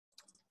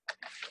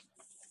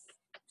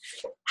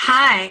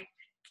Hi,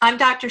 I'm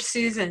Dr.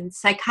 Susan,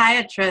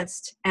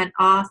 psychiatrist and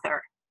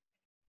author.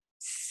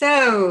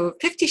 So,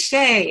 50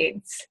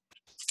 Shades.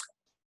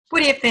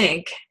 What do you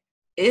think?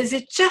 Is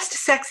it just a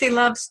sexy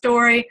love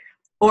story,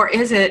 or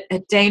is it a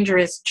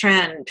dangerous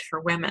trend for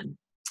women?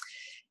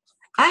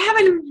 I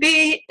happen to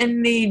be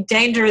in the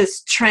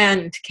dangerous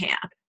trend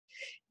camp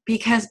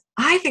because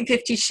I think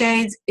 50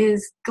 Shades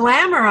is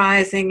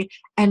glamorizing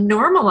and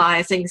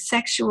normalizing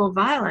sexual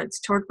violence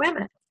toward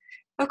women.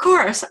 Of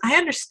course, I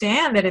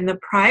understand that in the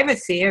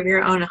privacy of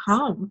your own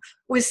home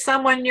with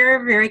someone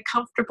you're very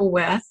comfortable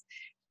with,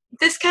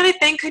 this kind of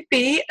thing could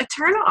be a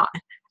turn on,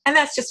 and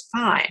that's just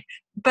fine.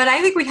 But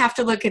I think we have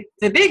to look at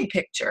the big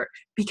picture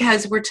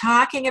because we're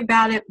talking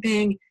about it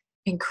being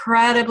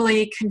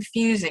incredibly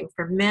confusing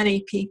for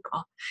many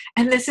people.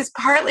 And this is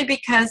partly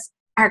because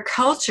our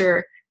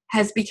culture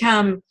has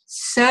become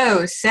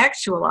so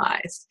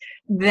sexualized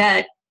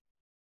that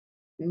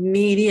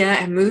media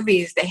and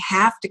movies, they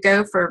have to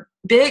go for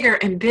bigger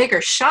and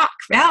bigger shock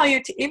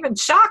value to even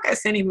shock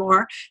us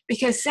anymore,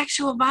 because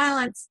sexual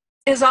violence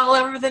is all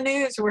over the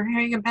news. We're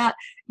hearing about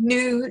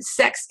new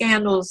sex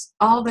scandals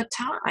all the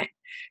time.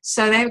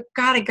 So they've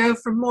got to go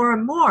for more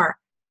and more.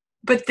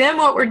 But then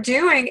what we're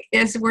doing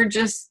is we're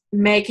just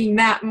making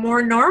that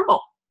more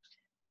normal.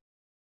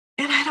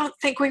 And I don't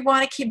think we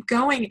want to keep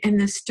going in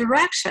this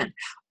direction.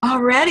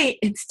 Already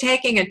it's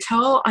taking a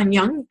toll on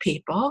young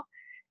people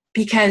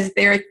because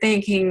they're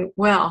thinking,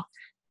 well,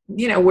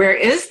 where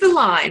is the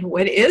line?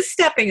 What is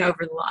stepping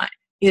over the line?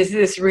 Is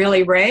this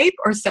really rape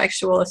or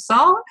sexual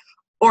assault?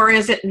 Or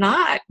is it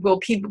not? Will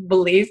people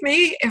believe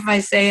me if I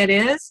say it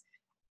is?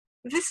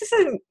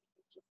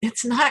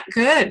 It's not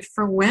good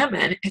for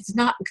women. It's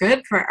not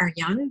good for our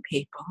young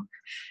people.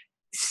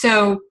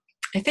 So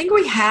I think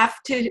we have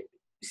to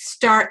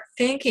start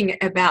thinking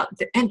about,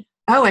 and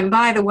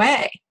by the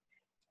way,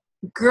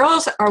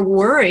 girls are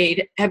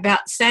worried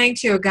about saying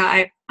to a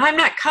guy, I'm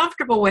not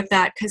comfortable with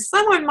that, because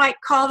someone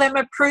might call them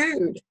a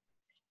prude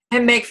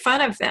and make fun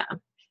of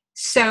them.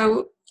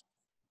 So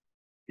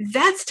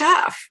that's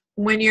tough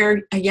when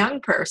you're a young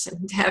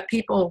person to have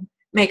people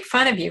make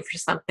fun of you for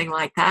something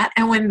like that.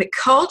 And when the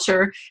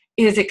culture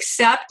is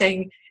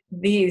accepting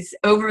these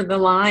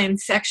over-the-line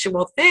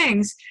sexual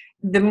things,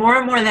 the more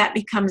and more that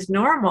becomes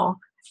normal,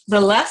 the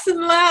less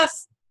and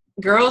less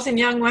girls and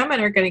young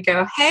women are going to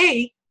go,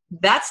 hey,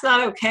 that's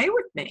not okay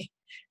with me.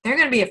 They're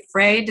going to be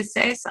afraid to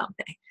say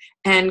something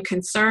and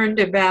concerned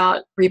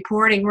about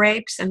reporting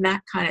rapes and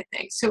that kind of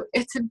thing. So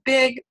it's a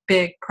big,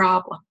 big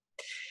problem.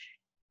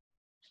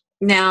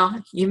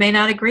 Now, you may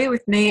not agree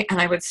with me,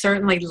 and I would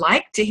certainly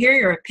like to hear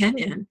your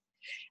opinion.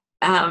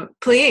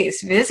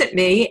 Please visit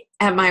me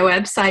at my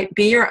website,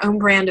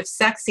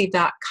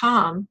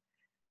 beyourownbrandofsexy.com,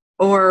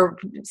 or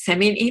send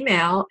me an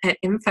email at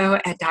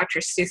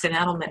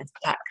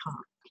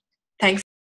info@dr.susanedelman.com. Thanks.